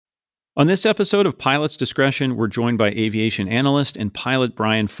On this episode of Pilot's Discretion, we're joined by aviation analyst and pilot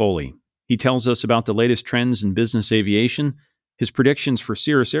Brian Foley. He tells us about the latest trends in business aviation, his predictions for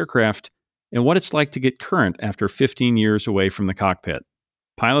Cirrus aircraft, and what it's like to get current after 15 years away from the cockpit.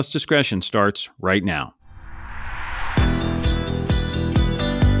 Pilot's Discretion starts right now.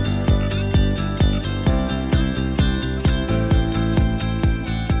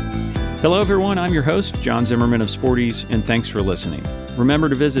 Hello, everyone. I'm your host, John Zimmerman of Sporties, and thanks for listening. Remember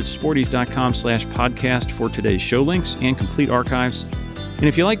to visit sporties.com/podcast for today's show links and complete archives. And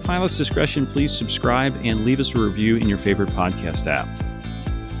if you like Pilot's Discretion, please subscribe and leave us a review in your favorite podcast app.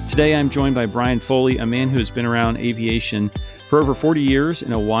 Today, I'm joined by Brian Foley, a man who has been around aviation for over 40 years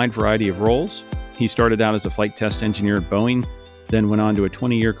in a wide variety of roles. He started out as a flight test engineer at Boeing, then went on to a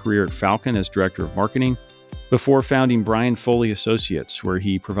 20-year career at Falcon as director of marketing, before founding Brian Foley Associates, where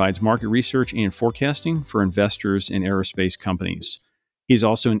he provides market research and forecasting for investors in aerospace companies. He's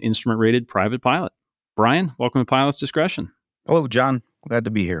also an instrument-rated private pilot. Brian, welcome to Pilot's Discretion. Hello, John. Glad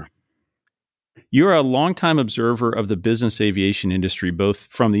to be here. You're a longtime observer of the business aviation industry, both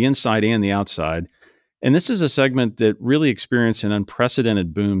from the inside and the outside. And this is a segment that really experienced an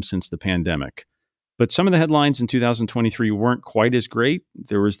unprecedented boom since the pandemic. But some of the headlines in 2023 weren't quite as great.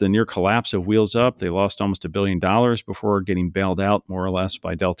 There was the near collapse of Wheels Up. They lost almost $1 billion before getting bailed out, more or less,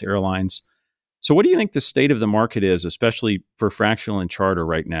 by Delta Airlines. So what do you think the state of the market is, especially for fractional and charter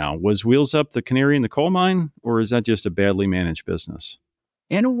right now? Was Wheels Up the canary in the coal mine, or is that just a badly managed business?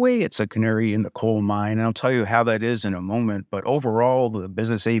 In a way, it's a canary in the coal mine, and I'll tell you how that is in a moment. But overall, the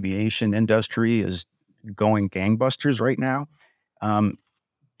business aviation industry is going gangbusters right now.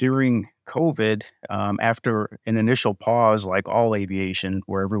 During COVID, after an initial pause, like all aviation,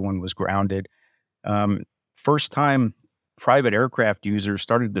 where everyone was grounded, first time private aircraft users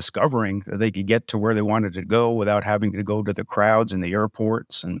started discovering that they could get to where they wanted to go without having to go to the crowds in the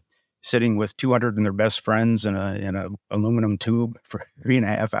airports and sitting with 200 of their best friends in a aluminum tube for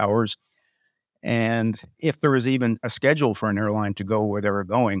 3.5 hours. And if there was even a schedule for an airline to go where they were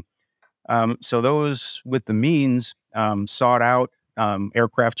going. So those with the means sought out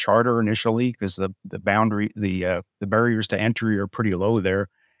aircraft charter initially, because the barriers to entry are pretty low there,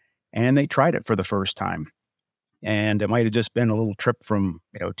 and they tried it for the first time. And it might have just been a little trip from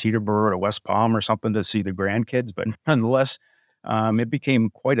Teterboro to West Palm or something to see the grandkids, but nonetheless, it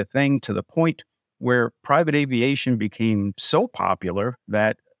became quite a thing, to the point where private aviation became so popular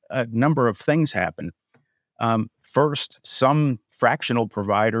that a number of things happened. First, some fractional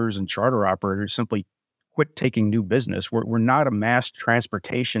providers and charter operators simply quit taking new business. We're not a mass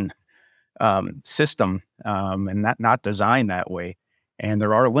transportation system, and not designed that way. And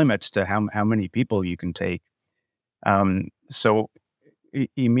there are limits to how many people you can take. So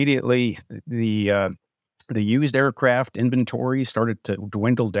immediately the used aircraft inventory started to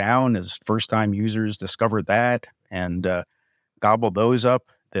dwindle down as first-time users discovered that and gobbled those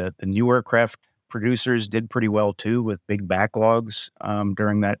up. The new aircraft producers did pretty well too, with big backlogs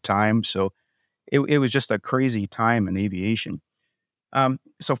during that time. So it was just a crazy time in aviation.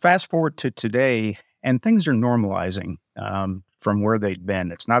 So fast forward to today, and things are normalizing from where they'd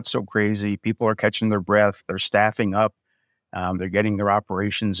been. It's not so crazy. People are catching their breath. They're staffing up. They're getting their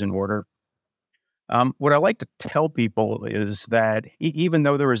operations in order. What I like to tell people is that even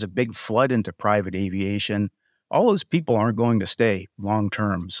though there was a big flood into private aviation, all those people aren't going to stay long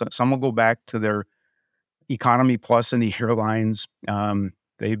term. So some will go back to their economy plus in the airlines.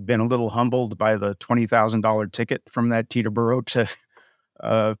 They've been a little humbled by the $20,000 ticket from that Teterboro to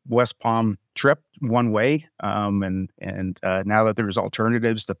West Palm trip one way. And now that there's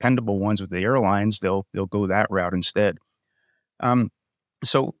alternatives, dependable ones with the airlines, they'll go that route instead.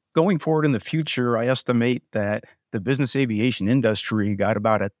 So going forward in the future, I estimate that the business aviation industry got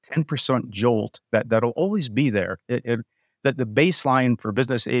about a 10% jolt that'll always be there. That the baseline for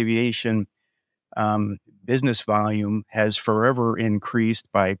business aviation business volume has forever increased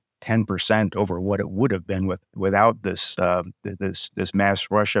by 10% over what it would have been without this mass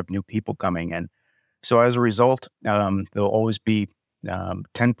rush of new people coming in. So as a result, there'll always be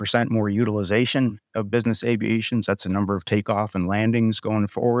 10% more utilization of business aviations. That's the number of takeoff and landings going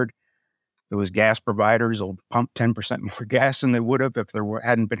forward. Those gas providers will pump 10% more gas than they would have if there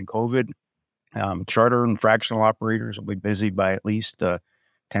hadn't been COVID. Charter and fractional operators will be busy by at least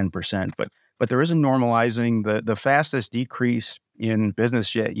 10%. But there is a normalizing. The fastest decrease in business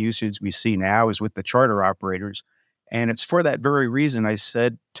jet usage we see now is with the charter operators. And it's for that very reason I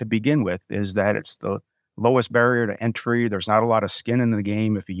said to begin with, is that it's the lowest barrier to entry. There's not a lot of skin in the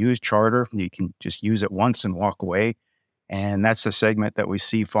game. If you use charter, you can just use it once and walk away. And that's the segment that we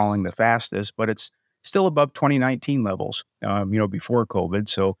see falling the fastest, but it's still above 2019 levels, before COVID.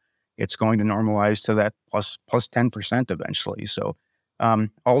 So, it's going to normalize to that plus 10% eventually. So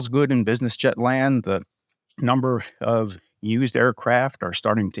all's good in business jet land. The number of used aircraft are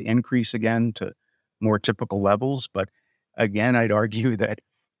starting to increase again to more typical levels. But again, I'd argue that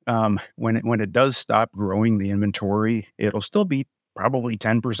when it does stop growing the inventory, it'll still be probably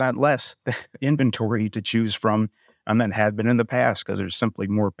 10% less inventory to choose from than had been in the past, because there's simply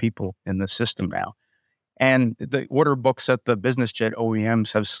more people in the system now. And the order books at the business jet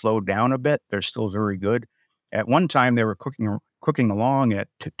OEMs have slowed down a bit. They're still very good. At one time, they were cooking along at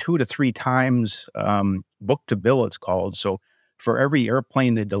 2 to 3 times book to bill, it's called. So for every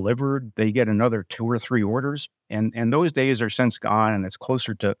airplane they delivered, they get another 2 or 3 orders. And those days are since gone, and it's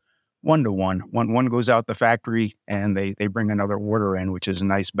closer to 1 to 1. One goes out the factory, and they bring another order in, which is a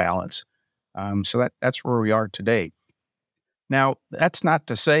nice balance. So that's where we are today. Now, that's not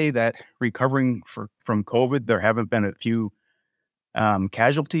to say that recovering from COVID, there haven't been a few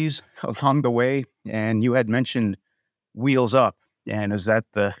casualties along the way. And you had mentioned Wheels Up, and is that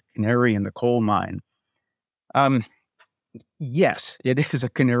the canary in the coal mine? Yes, it is a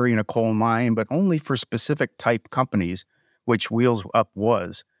canary in a coal mine, but only for specific type companies, which Wheels Up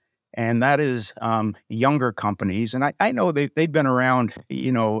was. And that is younger companies. And I know they've been around,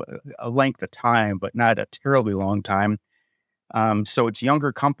 a length of time, but not a terribly long time. So it's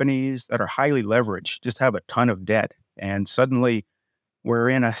younger companies that are highly leveraged, just have a ton of debt. And suddenly we're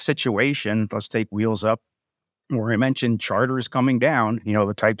in a situation, let's take Wheels Up, where I mentioned charters coming down,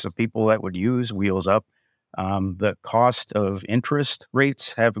 the types of people that would use Wheels Up. The cost of interest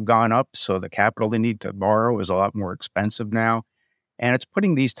rates have gone up, so the capital they need to borrow is a lot more expensive now. And it's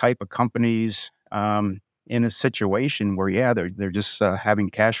putting these type of companies in a situation where, they're just having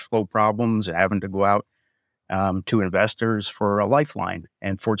cash flow problems and having to go out to investors for a lifeline.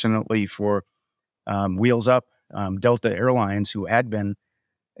 And fortunately for Wheels Up, Delta Airlines, who had been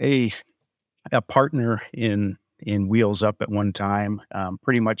a partner in Wheels Up at one time,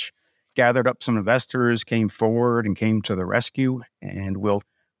 pretty much gathered up some investors, came forward and came to the rescue. And we'll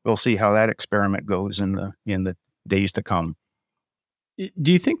see how that experiment goes in the days to come.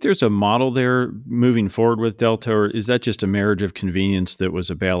 Do you think there's a model there moving forward with Delta, or is that just a marriage of convenience that was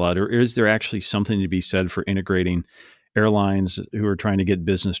a bailout, or is there actually something to be said for integrating airlines who are trying to get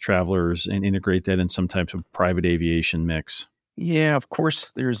business travelers and integrate that in some type of private aviation mix? Yeah, of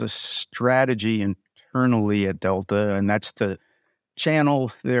course, there's a strategy internally at Delta, and that's to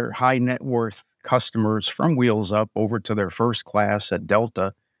channel their high net worth customers from Wheels Up over to their first class at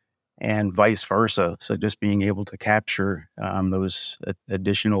Delta, and vice versa. So just being able to capture those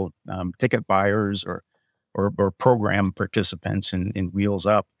additional ticket buyers or program participants in Wheels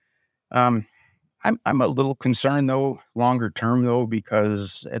Up. I'm a little concerned though, longer term though,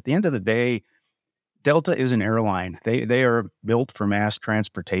 because at the end of the day, Delta is an airline. They are built for mass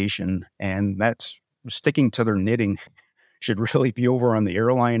transportation, and that's sticking to their knitting should really be over on the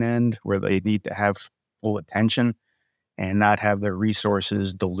airline end, where they need to have full attention and not have their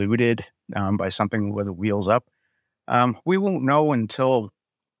resources diluted by something with the Wheels Up. We won't know until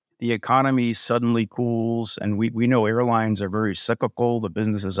the economy suddenly cools, and we know airlines are very cyclical. The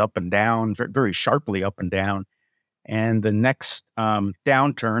business is up and down, very sharply up and down. And the next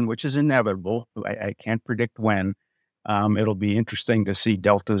downturn, which is inevitable, I can't predict when, it'll be interesting to see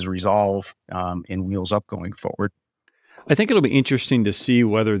Delta's resolve in Wheels Up going forward. I think it'll be interesting to see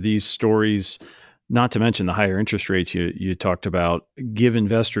whether these stories, not to mention the higher interest rates you talked about, give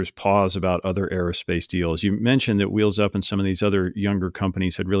investors pause about other aerospace deals. You mentioned that Wheels Up and some of these other younger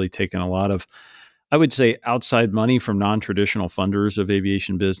companies had really taken a lot of, I would say, outside money from non-traditional funders of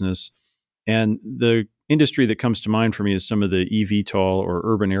aviation business. And the industry that comes to mind for me is some of the eVTOL or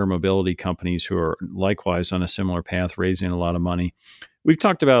urban air mobility companies who are likewise on a similar path, raising a lot of money. We've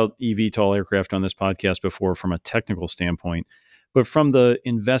talked about eVTOL aircraft on this podcast before from a technical standpoint, but from the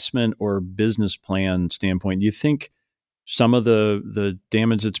investment or business plan standpoint, do you think some of the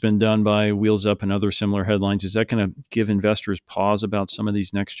damage that's been done by Wheels Up and other similar headlines, is that going to give investors pause about some of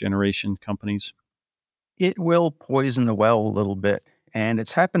these next generation companies? It will poison the well a little bit. And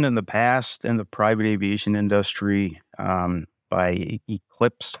it's happened in the past in the private aviation industry by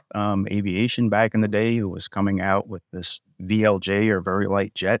Eclipse Aviation back in the day, who was coming out with this VLJ or very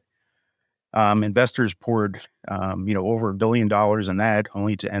light jet. Investors poured, over $1 billion in that,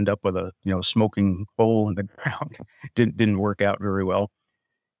 only to end up with a, smoking hole in the ground. Didn't work out very well.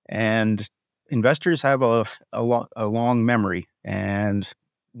 And investors have a long memory, and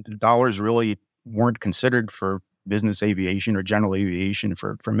the dollars really weren't considered for business aviation or general aviation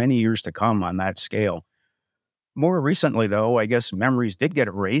for many years to come on that scale. More recently, though, I guess memories did get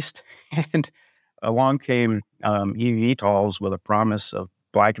erased, and along came eVTOLs with a promise of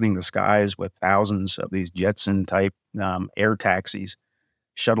blackening the skies with thousands of these Jetson type air taxis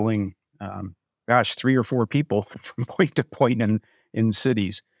shuttling, 3 or 4 people from point to point in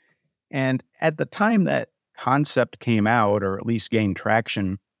cities. And at the time that concept came out, or at least gained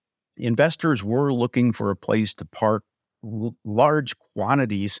traction, investors were looking for a place to park large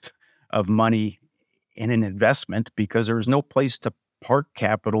quantities of money in an investment because there was no place to park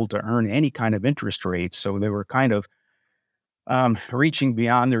capital to earn any kind of interest rate. So they were kind of reaching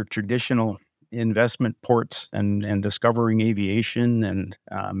beyond their traditional investment ports and discovering aviation and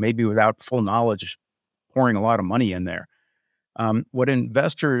maybe without full knowledge, pouring a lot of money in there. What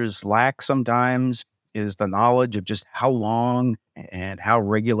investors lack sometimes is the knowledge of just how long and how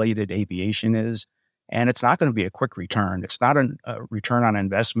regulated aviation is. And it's not going to be a quick return. It's not a return on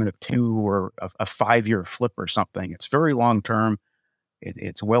investment of 2 or a 5-year flip or something. It's very long term.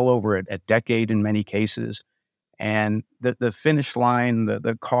 It's well over a decade in many cases. And the finish line,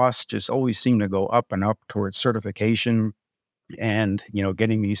 the costs just always seem to go up and up towards certification and,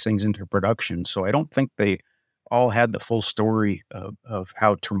 getting these things into production. So I don't think they all had the full story of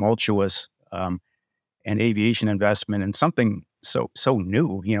how tumultuous an aviation investment and something so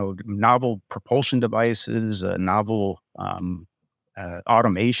new, novel propulsion devices, novel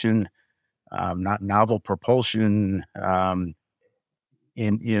automation, not novel propulsion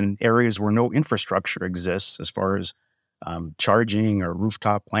in areas where no infrastructure exists as far as charging or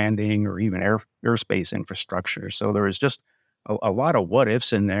rooftop landing or even airspace infrastructure. So there was just a lot of what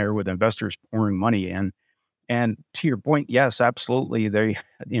ifs in there with investors pouring money in. And to your point, yes, absolutely. The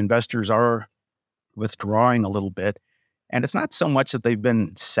investors are withdrawing a little bit. And it's not so much that they've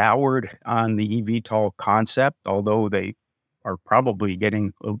been soured on the eVTOL concept, although they are probably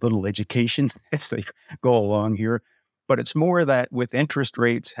getting a little education as they go along here. But it's more that with interest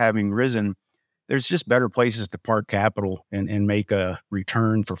rates having risen, there's just better places to park capital and make a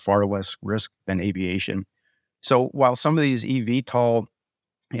return for far less risk than aviation. So while some of these eVTOL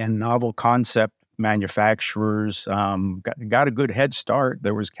and novel concept manufacturers got a good head start,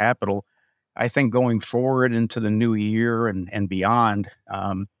 there was capital. I think going forward into the new year and beyond,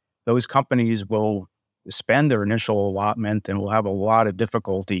 those companies will spend their initial allotment and will have a lot of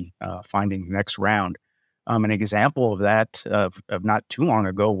difficulty finding the next round. An example of that of not too long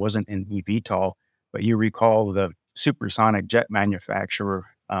ago wasn't in eVTOL, but you recall the supersonic jet manufacturer,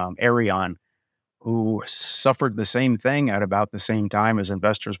 Ariane, who suffered the same thing at about the same time as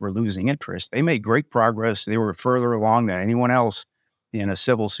investors were losing interest. They made great progress. They were further along than anyone else in a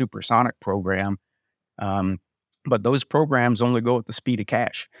civil supersonic program. But those programs only go at the speed of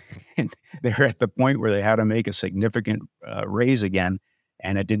cash. And they're at the point where they had to make a significant raise again,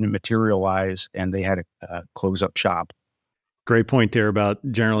 and it didn't materialize, and they had to close up shop. Great point there about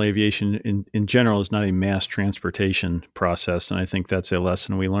general aviation in general is not a mass transportation process. And I think that's a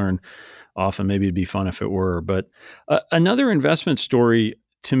lesson we learn often. Maybe it'd be fun if it were. But another investment story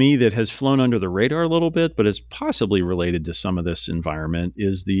to me that has flown under the radar a little bit, but is possibly related to some of this environment,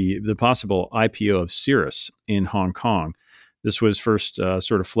 is the possible IPO of Cirrus in Hong Kong. This was first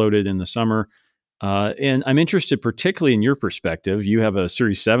sort of floated in the summer. And I'm interested particularly in your perspective. You have a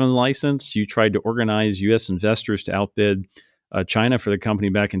Series 7 license. You tried to organize U.S. investors to outbid China for the company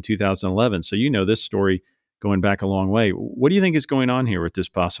back in 2011. So you know this story going back a long way. What do you think is going on here with this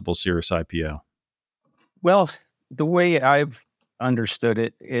possible Cirrus IPO? Well, the way I've understood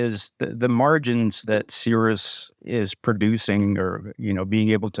it is the margins that Cirrus is producing or, being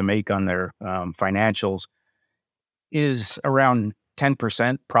able to make on their financials is around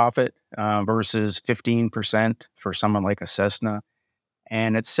 10% profit versus 15% for someone like a Cessna.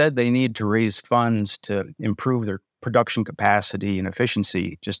 And it said they need to raise funds to improve their production capacity and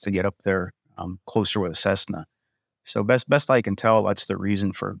efficiency just to get up there closer with a Cessna. So best I can tell, that's the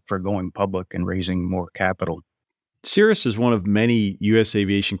reason for going public and raising more capital. Cirrus is one of many U.S.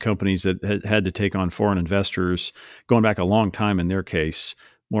 aviation companies that had to take on foreign investors going back a long time in their case.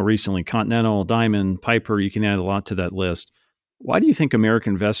 More recently, Continental, Diamond, Piper, you can add a lot to that list. Why do you think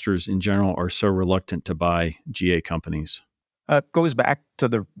American investors in general are so reluctant to buy GA companies? It goes back to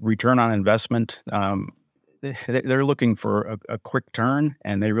the return on investment. They're looking for a quick turn,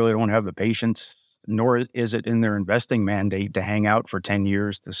 and they really don't have the patience, nor is it in their investing mandate to hang out for 10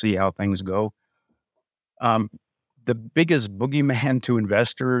 years to see how things go. The biggest boogeyman to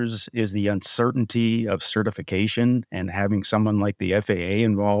investors is the uncertainty of certification and having someone like the FAA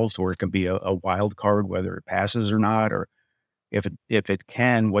involved, where it can be a wild card whether it passes or not, or if it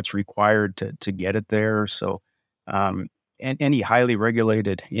can, what's required to get it there. So, and any highly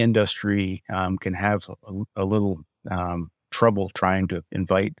regulated industry can have a little trouble trying to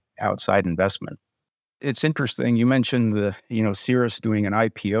invite outside investment. it's interesting. You mentioned Cirrus doing an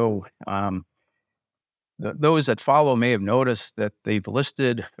IPO. Those that follow may have noticed that they've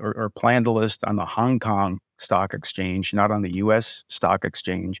listed or plan to list on the Hong Kong Stock Exchange, not on the U.S. Stock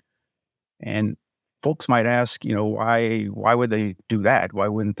Exchange. And folks might ask, why would they do that? Why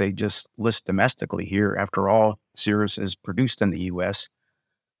wouldn't they just list domestically here? After all, Cirrus is produced in the U.S.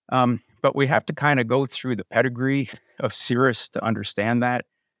 But we have to kind of go through the pedigree of Cirrus to understand that,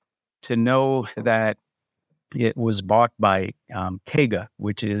 to know that it was bought by KEGA,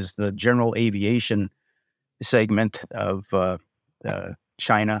 which is the general aviation segment of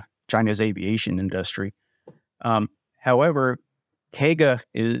China's aviation industry. However, KEGA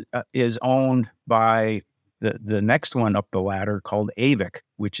is owned by the next one up the ladder called AVIC,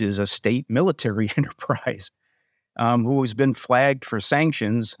 which is a state military enterprise who has been flagged for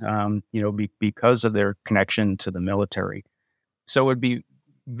sanctions, because of their connection to the military. So it would be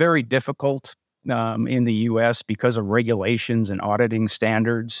very difficult in the U.S. because of regulations and auditing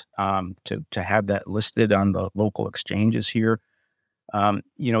standards to have that listed on the local exchanges here.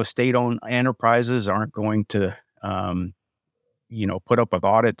 State-owned enterprises aren't going to, put up with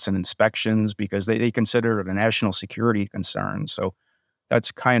audits and inspections because they consider it a national security concern. So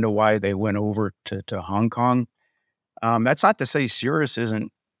that's kind of why they went over to Hong Kong. That's not to say Cirrus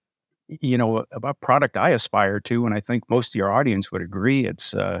isn't, a product I aspire to, and I think most of your audience would agree.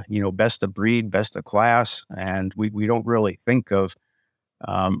 It's, best of breed, best of class, and we don't really think of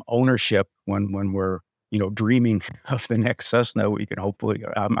ownership when we're, dreaming of the next Cessna we can hopefully,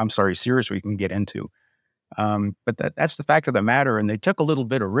 Cirrus we can get into. But that's the fact of the matter, and they took a little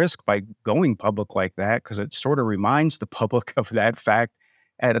bit of risk by going public like that because it sort of reminds the public of that fact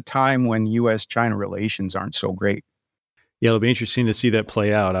at a time when U.S.-China relations aren't so great. Yeah, it'll be interesting to see that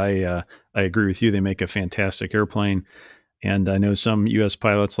play out. I agree with you. They make a fantastic airplane, and I know some U.S.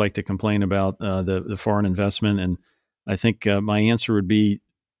 pilots like to complain about the foreign investment. And I think my answer would be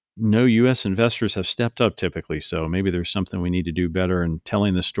no. U.S. investors have stepped up typically, so maybe there's something we need to do better in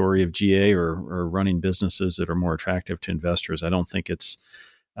telling the story of GA or running businesses that are more attractive to investors. I don't think it's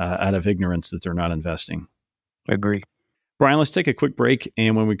out of ignorance that they're not investing. Agree. Brian, let's take a quick break,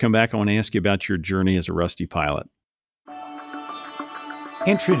 and when we come back, I want to ask you about your journey as a rusty pilot.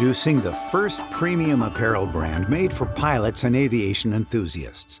 Introducing the first premium apparel brand made for pilots and aviation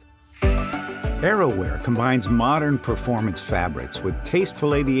enthusiasts. AeroWear combines modern performance fabrics with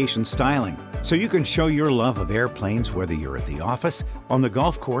tasteful aviation styling, so you can show your love of airplanes whether you're at the office, on the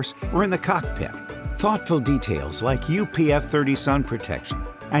golf course, or in the cockpit. Thoughtful details like UPF 30 sun protection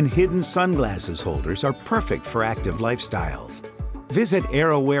and hidden sunglasses holders are perfect for active lifestyles. Visit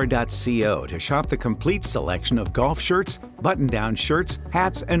aerowear.co to shop the complete selection of golf shirts, button-down shirts,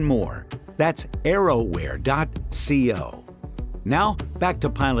 hats, and more. That's aerowear.co. Now, back to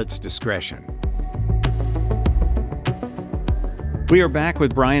Pilot's Discretion. We are back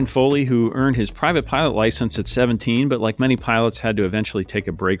with Brian Foley, who earned his private pilot license at 17, but like many pilots, had to eventually take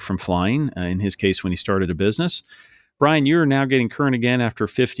a break from flying, in his case when he started a business. Brian, you're now getting current again after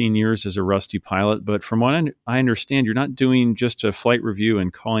 15 years as a rusty pilot, but from what I understand, you're not doing just a flight review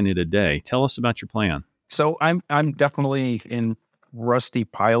and calling it a day. Tell us about your plan. So I'm definitely in rusty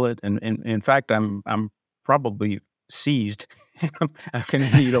pilot, and in fact, I'm probably seized. I'm going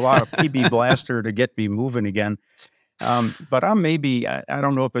to need a lot of PB blaster to get me moving again. But I'm maybe, I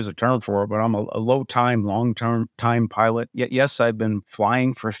don't know if there's a term for it, but I'm a low-time, long-term time pilot. Yes, I've been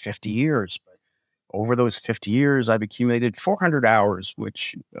flying for 50 years. Over those 50 years, I've accumulated 400 hours,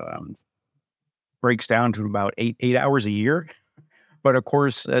 which breaks down to about eight hours a year. But of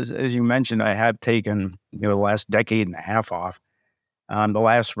course, as you mentioned, I have taken the last decade and a half off. The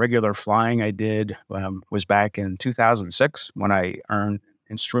last regular flying I did was back in 2006 when I earned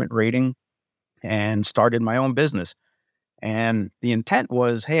instrument rating and started my own business. And the intent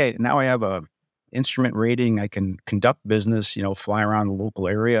was, hey, now I have a instrument rating, I can conduct business, fly around the local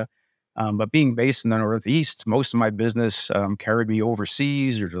area. But being based in the Northeast, most of my business carried me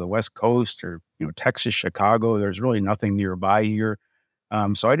overseas or to the West Coast or, Texas, Chicago. There's really nothing nearby here.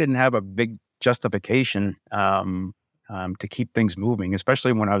 So I didn't have a big justification to keep things moving,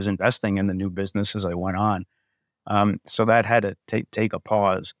 especially when I was investing in the new business as I went on. So that had to take a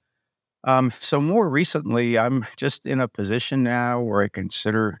pause. So more recently, I'm just in a position now where I can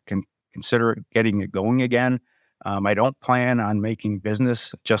consider getting it going again. I don't plan on making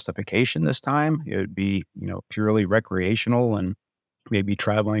business justification this time. It would be, purely recreational and maybe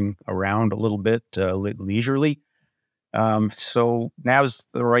traveling around a little bit leisurely. So now's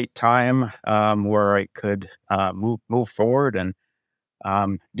the right time where I could move forward and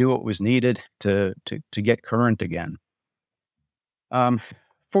do what was needed to get current again.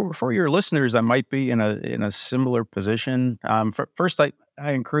 For your listeners that might be in a similar position, first I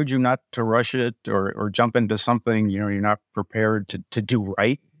encourage you not to rush it or jump into something you're not prepared to do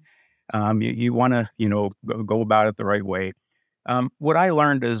right. You want to go about it the right way. What I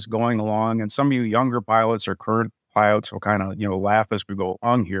learned is going along, and some of you younger pilots or current pilots will kind of laugh as we go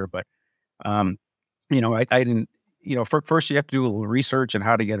along here, but um, I didn't. First you have to do a little research on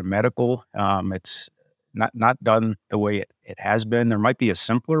how to get a medical. It's not done the way it has been. There might be a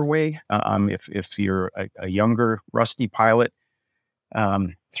simpler way if you're a younger rusty pilot,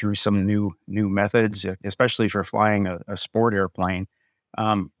 through some new methods, especially if you're flying a sport airplane.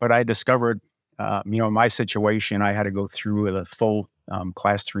 But I discovered, in my situation, I had to go through a full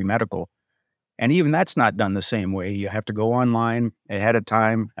Class 3 medical. And even that's not done the same way. You have to go online ahead of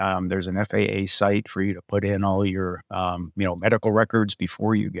time. There's an FAA site for you to put in all your, medical records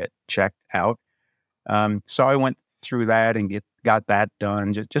before you get checked out. So I went through that and got that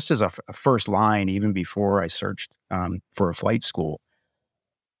done just as a first line, even before I searched for a flight school.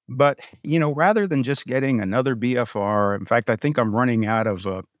 But, rather than just getting another BFR, in fact, I think I'm running out of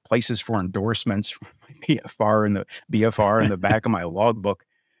places for endorsements for my BFR in the back of my logbook.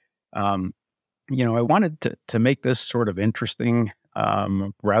 I wanted to make this sort of interesting,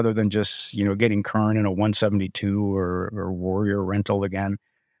 rather than just, getting current in a 172 or Warrior rental again.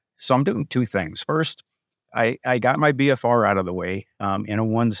 So I'm doing two things. First, I got my BFR out of the way in a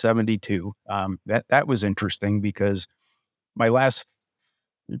 172. That was interesting because my last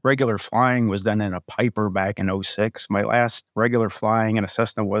regular flying was done in a Piper back in 06. My last regular flying in a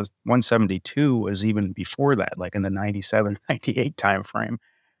Cessna was 172 was even before that, like in the 97, 98 timeframe.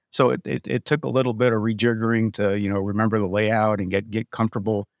 So it took a little bit of rejiggering to, remember the layout and get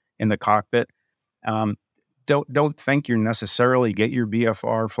comfortable in the cockpit. Don't think you're necessarily get your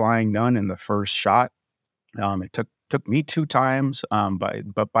BFR flying done in the first shot. It took me 2 times,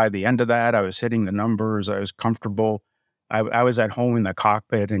 but by the end of that, I was hitting the numbers. I was comfortable. I was at home in the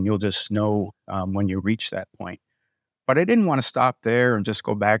cockpit, and you'll just know when you reach that point. But I didn't want to stop there and just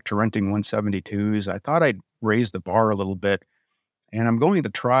go back to renting 172s. I thought I'd raise the bar a little bit, and I'm going to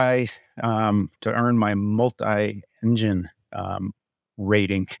try to earn my multi-engine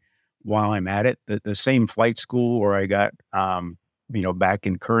rating while I'm at it. The same flight school where I got back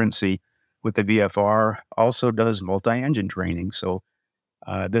in currency with the VFR also does multi-engine training. So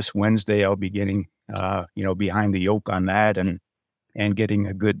this Wednesday I'll be getting behind the yoke on that and getting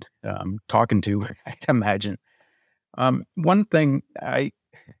a good talking to, I imagine. One thing I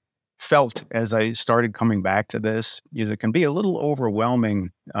felt as I started coming back to this is it can be a little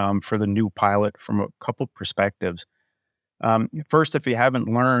overwhelming for the new pilot from a couple perspectives. First, if you haven't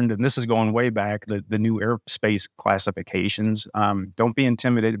learned, and this is going way back, the new airspace classifications, don't be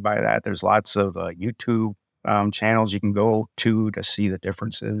intimidated by that. There's lots of YouTube channels you can go to see the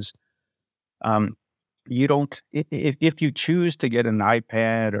differences. You don't, if you choose to get an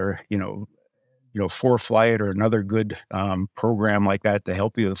iPad or, ForeFlight or another good program like that to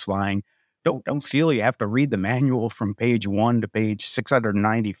help you with flying, don't feel you have to read the manual from page 1 to page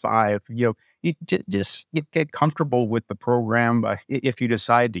 695. You just get comfortable with the program if you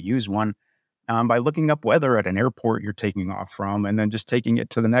decide to use one by looking up weather at an airport you're taking off from, and then just taking it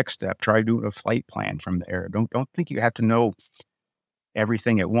to the next step. Try doing a flight plan from there. Don't think you have to know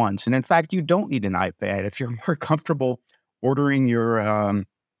everything at once. And in fact, you don't need an iPad if you're more comfortable ordering your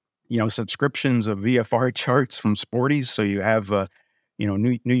subscriptions of VFR charts from Sporties. So you have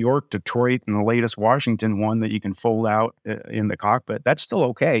New York, Detroit, and the latest Washington one that you can fold out in the cockpit. That's still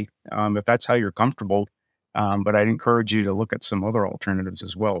okay if that's how you're comfortable. But I'd encourage you to look at some other alternatives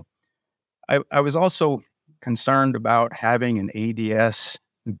as well. I was also concerned about having an ADS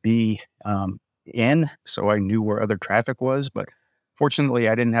be in, so I knew where other traffic was. But fortunately,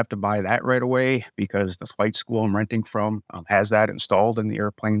 I didn't have to buy that right away because the flight school I'm renting from has that installed in the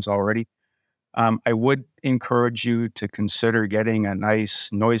airplanes already. I would encourage you to consider getting a nice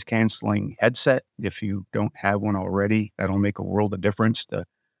noise-canceling headset if you don't have one already. That'll make a world of difference to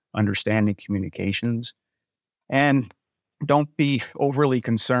understanding communications. And don't be overly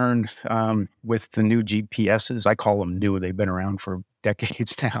concerned with the new GPSs. I call them new. They've been around for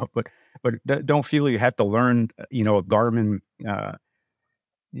decades now, but don't feel you have to learn, a Garmin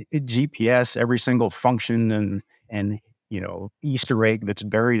GPS, every single function and Easter egg that's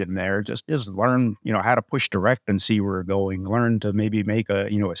buried in there. Just learn, how to push direct and see where we're going. Learn to maybe make a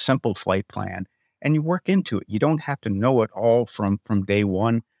simple flight plan, and you work into it. You don't have to know it all from day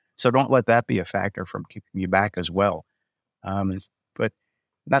one. So don't let that be a factor from keeping you back as well. But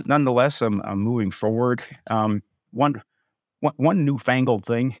nonetheless, I'm moving forward. One newfangled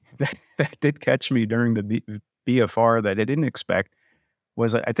thing that did catch me during the BFR that I didn't expect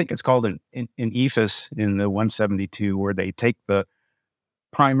was, I think it's called an EFIS in the 172, where they take the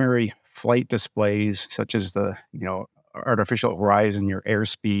primary flight displays, such as the, artificial horizon, your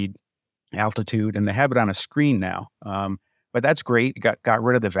airspeed, altitude, and they have it on a screen now. But that's great. Got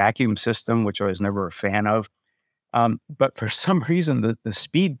rid of the vacuum system, which I was never a fan of. But for some reason, the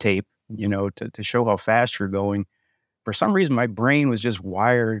speed tape, to show how fast you're going, for some reason, my brain was just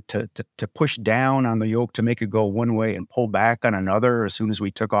wired to push down on the yoke to make it go one way and pull back on another as soon as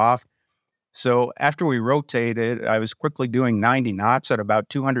we took off. So after we rotated, I was quickly doing 90 knots at about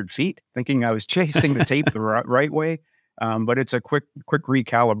 200 feet, thinking I was chasing the tape the right way. But it's a quick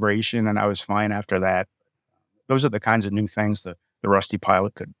recalibration, and I was fine after that. Those are the kinds of new things the rusty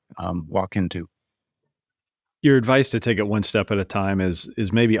pilot could walk into. Your advice to take it one step at a time is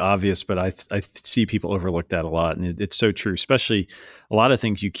maybe obvious, but I see people overlook that a lot, and it's so true. Especially a lot of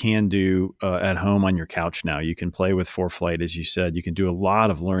things you can do at home on your couch now. You can play with ForeFlight, as you said. You can do a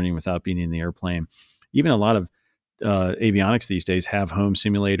lot of learning without being in the airplane. Even a lot of avionics these days have home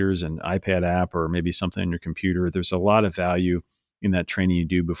simulators and iPad app, or maybe something on your computer. There's a lot of value in that training you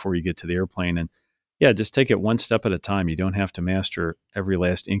do before you get to the airplane, and yeah, just take it one step at a time. You don't have to master every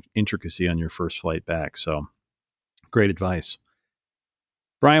last intricacy on your first flight back. So. Great advice.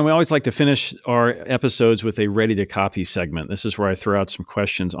 Brian, we always like to finish our episodes with a ready to copy segment. This is where I throw out some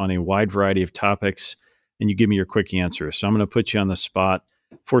questions on a wide variety of topics and you give me your quick answers. So I'm going to put you on the spot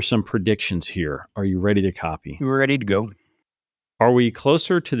for some predictions here. Are you ready to copy? We're ready to go. Are we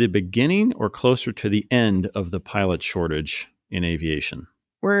closer to the beginning or closer to the end of the pilot shortage in aviation?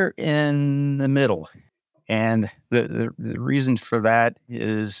 We're in the middle. And the reason for that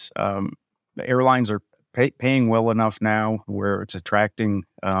is the airlines are paying well enough now where it's attracting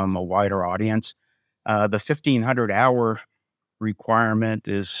a wider audience. The 1,500-hour requirement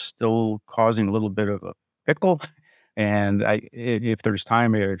is still causing a little bit of a pickle. And if there's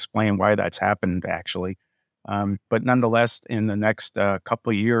time, I'll explain why that's happened, actually. But nonetheless, in the next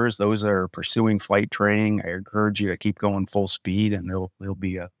couple of years, those that are pursuing flight training, I encourage you to keep going full speed, and there'll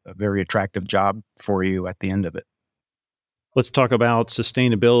be a very attractive job for you at the end of it. Let's talk about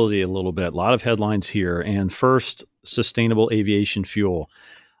sustainability a little bit. A lot of headlines here. And first, sustainable aviation fuel.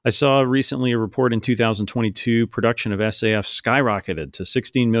 I saw recently a report in 2022, production of SAF skyrocketed to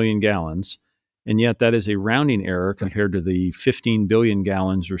 16 million gallons. And yet that is a rounding error compared to the 15 billion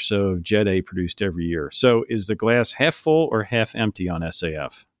gallons or so of Jet A produced every year. So is the glass half full or half empty on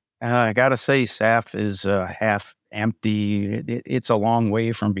SAF? I got to say, SAF is half empty. It's a long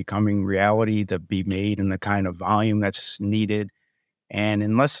way from becoming reality to be made in the kind of volume that's needed. And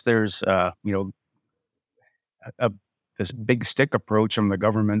unless there's, this big stick approach from the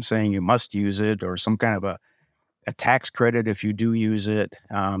government saying you must use it, or some kind of a tax credit if you do use it,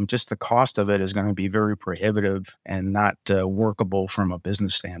 just the cost of it is going to be very prohibitive and not workable from a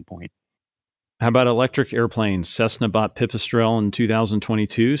business standpoint. How about electric airplanes? Cessna bought Pipistrel in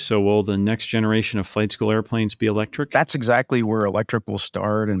 2022. So will the next generation of flight school airplanes be electric? That's exactly where electric will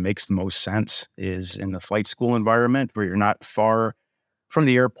start and makes the most sense, is in the flight school environment where you're not far from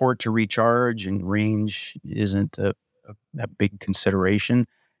the airport to recharge, and range isn't a big consideration.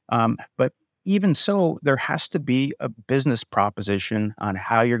 But even so, there has to be a business proposition on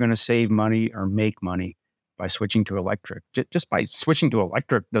how you're going to save money or make money by switching to electric. Just by switching to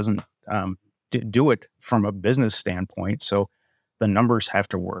electric doesn't do it from a business standpoint. So the numbers have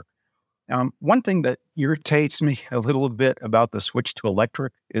to work. One thing that irritates me a little bit about the switch to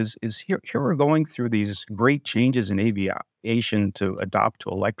electric is here we're going through these great changes in aviation to adopt to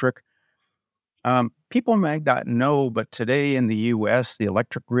electric. People might not know, but today in the U.S., the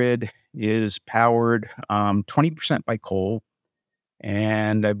electric grid is powered 20% by coal,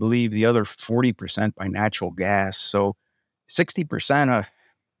 and I believe the other 40% by natural gas. So 60% of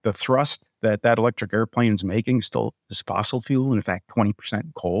the thrust that electric airplane is making still is fossil fuel, and in fact,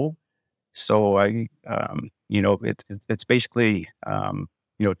 20% coal. So it's basically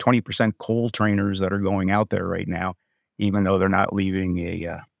 20% coal trainers that are going out there right now, even though they're not leaving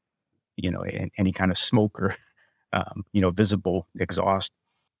any kind of smoke or visible exhaust.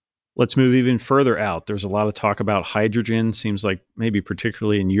 Let's move even further out. There's a lot of talk about hydrogen. Seems like maybe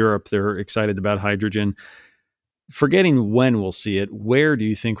particularly in Europe, they're excited about hydrogen. Forgetting when we'll see it, where do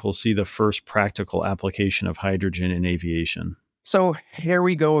you think we'll see the first practical application of hydrogen in aviation? So here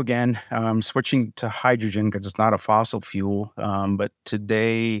we go again, switching to hydrogen because it's not a fossil fuel. But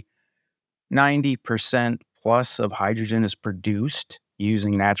today, 90% plus of hydrogen is produced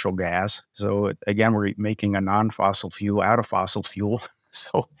using natural gas. So again, we're making a non-fossil fuel out of fossil fuel.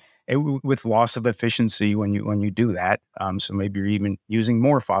 So with loss of efficiency when you do that. So maybe you're even using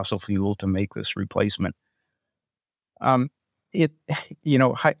more fossil fuel to make this replacement. It,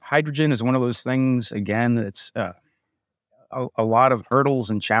 hydrogen is one of those things. Again, it's a lot of hurdles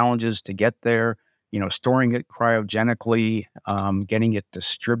and challenges to get there. Storing it cryogenically, getting it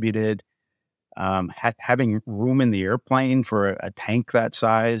distributed, having room in the airplane for a tank that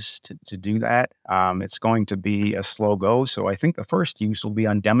size to do that. It's going to be a slow go. So I think the first use will be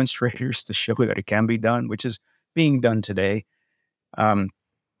on demonstrators to show that it can be done, which is being done today.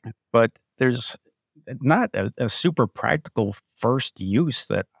 But there's not a super practical first use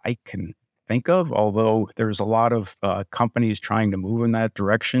that I can think of, although there's a lot of companies trying to move in that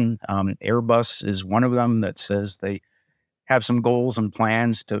direction. Airbus is one of them that says they have some goals and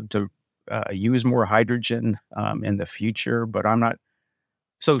plans to use more hydrogen in the future, but I'm not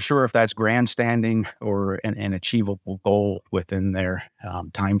so sure if that's grandstanding or an achievable goal within their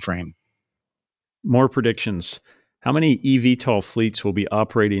time frame. More predictions. How many eVTOL fleets will be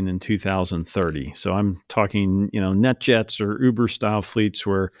operating in 2030? So I'm talking, net jets or Uber style fleets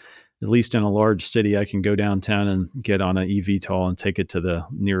where, at least in a large city, I can go downtown and get on an eVTOL and take it to the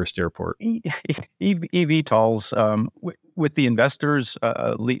nearest airport. eVTOLs, with the investors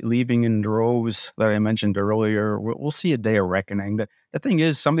leaving in droves that I mentioned earlier, we'll see a day of reckoning. The thing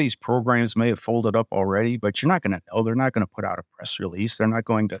is, some of these programs may have folded up already, but you're not going to know. They're not going to put out a press release. They're not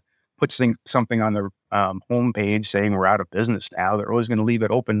going to put something on their homepage saying we're out of business now. They're always going to leave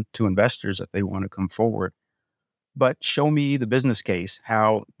it open to investors if they want to come forward. But show me the business case,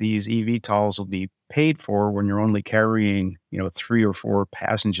 how these eVTOLs will be paid for when you're only carrying, 3 or 4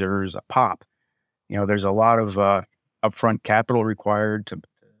 passengers a pop. There's a lot of upfront capital required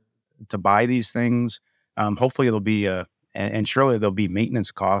to buy these things. Hopefully there'll be and surely there'll be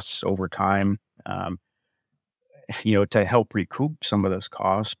maintenance costs over time, to help recoup some of those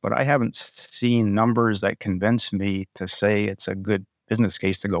costs. But I haven't seen numbers that convince me to say it's a good business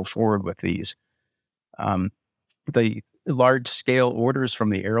case to go forward with these. The large-scale orders from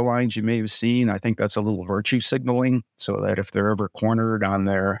the airlines you may have seen, I think that's a little virtue signaling, so that if they're ever cornered on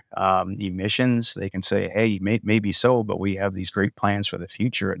their emissions, they can say, hey, maybe so, but we have these great plans for the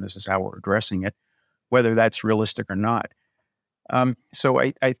future, and this is how we're addressing it, whether that's realistic or not. So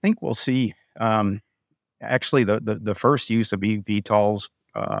I think we'll see actually the first use of eVTOLs,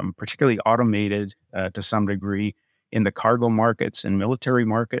 particularly automated to some degree, in the cargo markets and military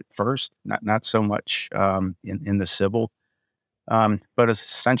market first, not so much in the civil. But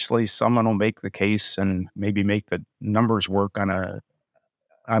essentially, someone will make the case and maybe make the numbers work on a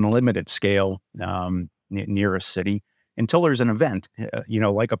limited scale near a city until there's an event,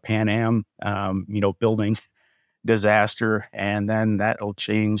 like a Pan Am, building disaster, and then that'll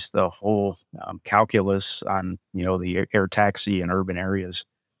change the whole calculus on the air taxi in urban areas.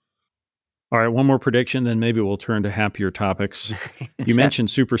 All right, one more prediction, then maybe we'll turn to happier topics. You mentioned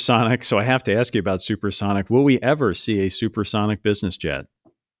supersonic, so I have to ask you about supersonic. Will we ever see a supersonic business jet?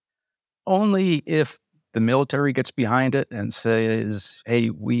 Only if the military gets behind it and says, hey,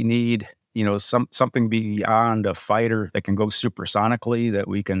 we need, something beyond a fighter that can go supersonically, that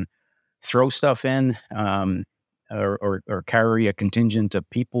we can throw stuff in, or carry a contingent of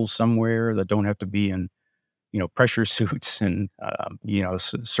people somewhere that don't have to be in pressure suits and,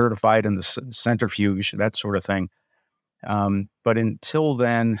 certified in the centrifuge, that sort of thing. But until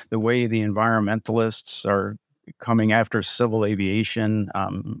then, the way the environmentalists are coming after civil aviation,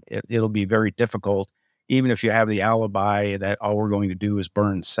 it'll be very difficult. Even if you have the alibi that all we're going to do is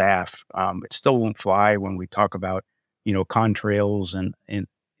burn SAF, it still won't fly when we talk about, contrails and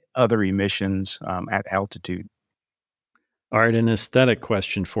other emissions at altitude. All right, an aesthetic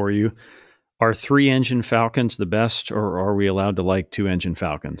question for you. Are 3-engine Falcons the best, or are we allowed to like 2-engine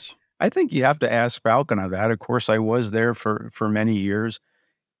Falcons? I think you have to ask Falcon on that. Of course, I was there for many years.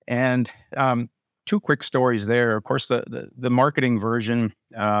 And 2 quick stories there. Of course, the marketing version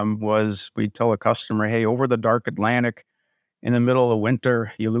was, we tell a customer, hey, over the dark Atlantic in the middle of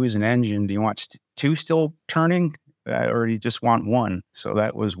winter, you lose an engine. Do you want 2 still turning, or do you just want 1? So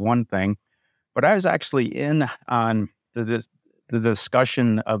that was one thing. But I was actually in on the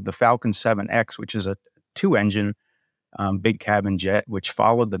discussion of the Falcon 7X, which is a 2-engine big cabin jet, which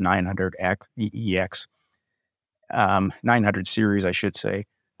followed the 900 EX, 900 series, I should say.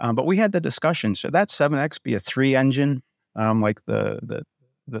 But we had the discussion. Should that 7X be a 3-engine, like the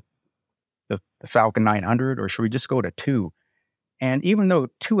Falcon 900, or should we just go to 2? And even though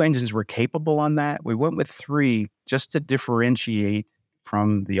 2 engines were capable on that, we went with 3 just to differentiate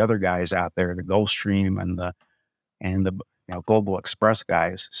from the other guys out there, the Gulfstream and the Global Express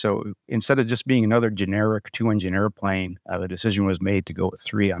guys. So instead of just being another generic 2-engine airplane, the decision was made to go with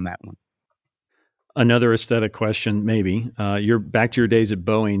 3 on that one. Another aesthetic question, maybe. You're back to your days at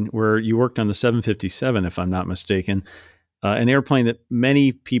Boeing, where you worked on the 757, if I'm not mistaken. an airplane that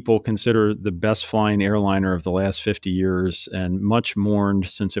many people consider the best flying airliner of the last 50 years and much mourned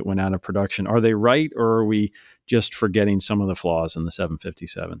since it went out of production. Are they right, or are we just forgetting some of the flaws in the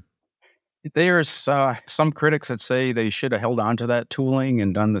 757? There's some critics that say they should have held on to that tooling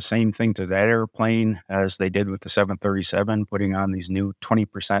and done the same thing to that airplane as they did with the 737, putting on these new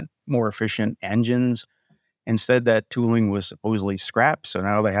 20% more efficient engines. Instead, that tooling was supposedly scrapped, so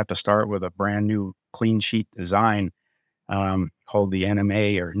now they have to start with a brand new clean sheet design called the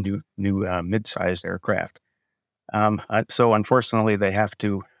NMA, or new mid-sized aircraft. So unfortunately, they have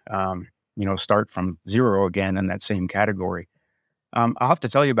to start from zero again in that same category. I'll have to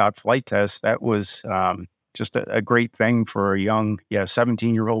tell you about flight tests. That was just a great thing for a young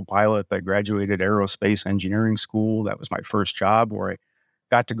 17-year-old pilot that graduated aerospace engineering school. That was my first job, where I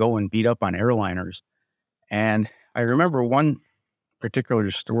got to go and beat up on airliners. And I remember one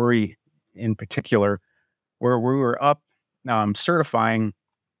particular story in particular where we were up certifying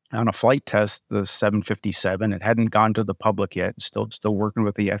on a flight test the 757. It hadn't gone to the public yet, still working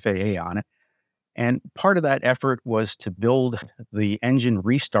with the FAA on it. And part of that effort was to build the engine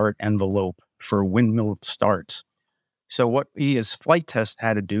restart envelope for windmill starts. So what we as flight test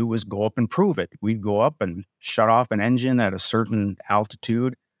had to do was go up and prove it. We'd go up and shut off an engine at a certain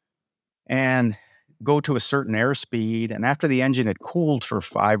altitude and go to a certain airspeed. And after the engine had cooled for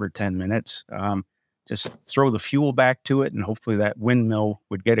 5 or 10 minutes, just throw the fuel back to it, and hopefully that windmill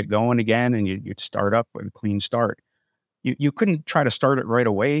would get it going again, and you'd start up with a clean start. You couldn't try to start it right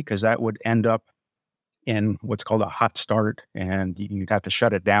away, because that would end up in what's called a hot start, and you'd have to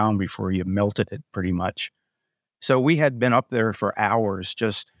shut it down before you melted it pretty much. So we had been up there for hours,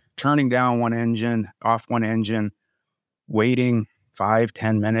 just turning down one engine, off one engine, waiting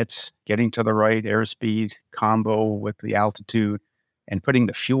 5-10 minutes, getting to the right airspeed combo with the altitude, and putting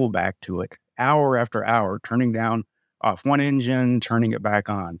the fuel back to it. Hour after hour, turning down off one engine, turning it back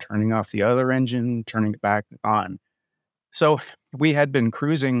on, turning off the other engine, turning it back on. So we had been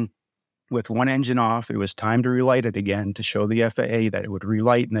cruising with one engine off. It was time to relight it again to show the FAA that it would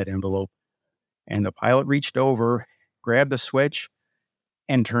relight in that envelope. And the pilot reached over, grabbed the switch,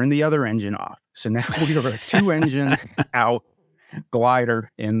 and turned the other engine off. So now we have a 2-engine out glider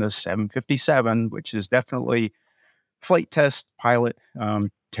in the 757, which is definitely flight test pilot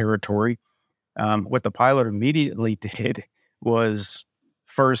territory. What the pilot immediately did was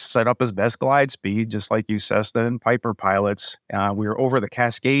first set up his best glide speed, just like you Cessna and Piper pilots. We were over the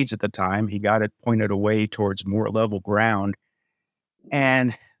Cascades at the time. He got it pointed away towards more level ground.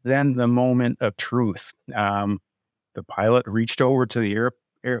 And then the moment of truth. The pilot reached over to the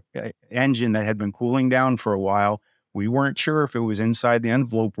engine that had been cooling down for a while. We weren't sure if it was inside the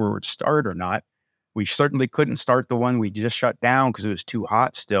envelope where it would start or not. We certainly couldn't start the one we just shut down because it was too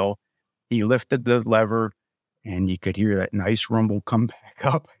hot still. He lifted the lever, and you could hear that nice rumble come back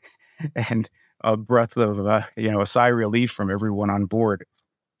up, and a breath of, a sigh of relief from everyone on board.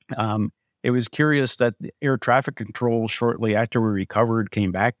 It was curious that the air traffic control, shortly after we recovered,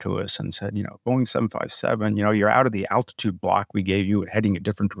 came back to us and said, Boeing 757, you're out of the altitude block we gave you, heading a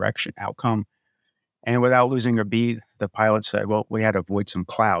different direction. How come? And without losing a beat, the pilot said, well, we had to avoid some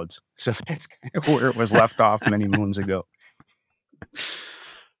clouds. So that's kind of where it was left off many moons ago.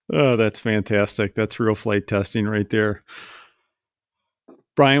 Oh, that's fantastic. That's real flight testing right there.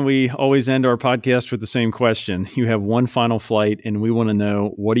 Brian, we always end our podcast with the same question. You have one final flight, and we want to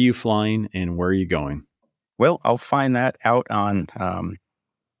know, what are you flying and where are you going? Well, I'll find that out on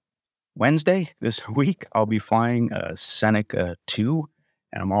Wednesday this week. I'll be flying a Seneca 2,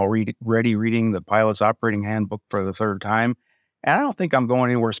 and I'm already reading the pilot's operating handbook for the third time. And I don't think I'm going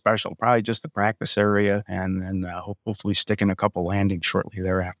anywhere special, probably just the practice area, and then hopefully sticking a couple landings shortly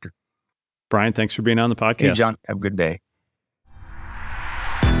thereafter. Brian, thanks for being on the podcast. Hey, John, have a good day.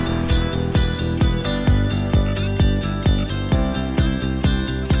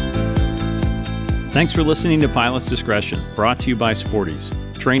 Thanks for listening to Pilot's Discretion, brought to you by Sporties,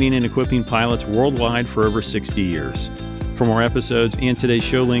 training and equipping pilots worldwide for over 60 years. For more episodes and today's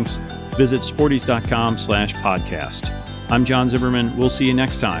show links, visit sporties.com/podcast. I'm John Zimmerman. We'll see you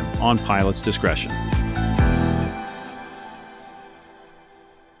next time on Pilot's Discretion.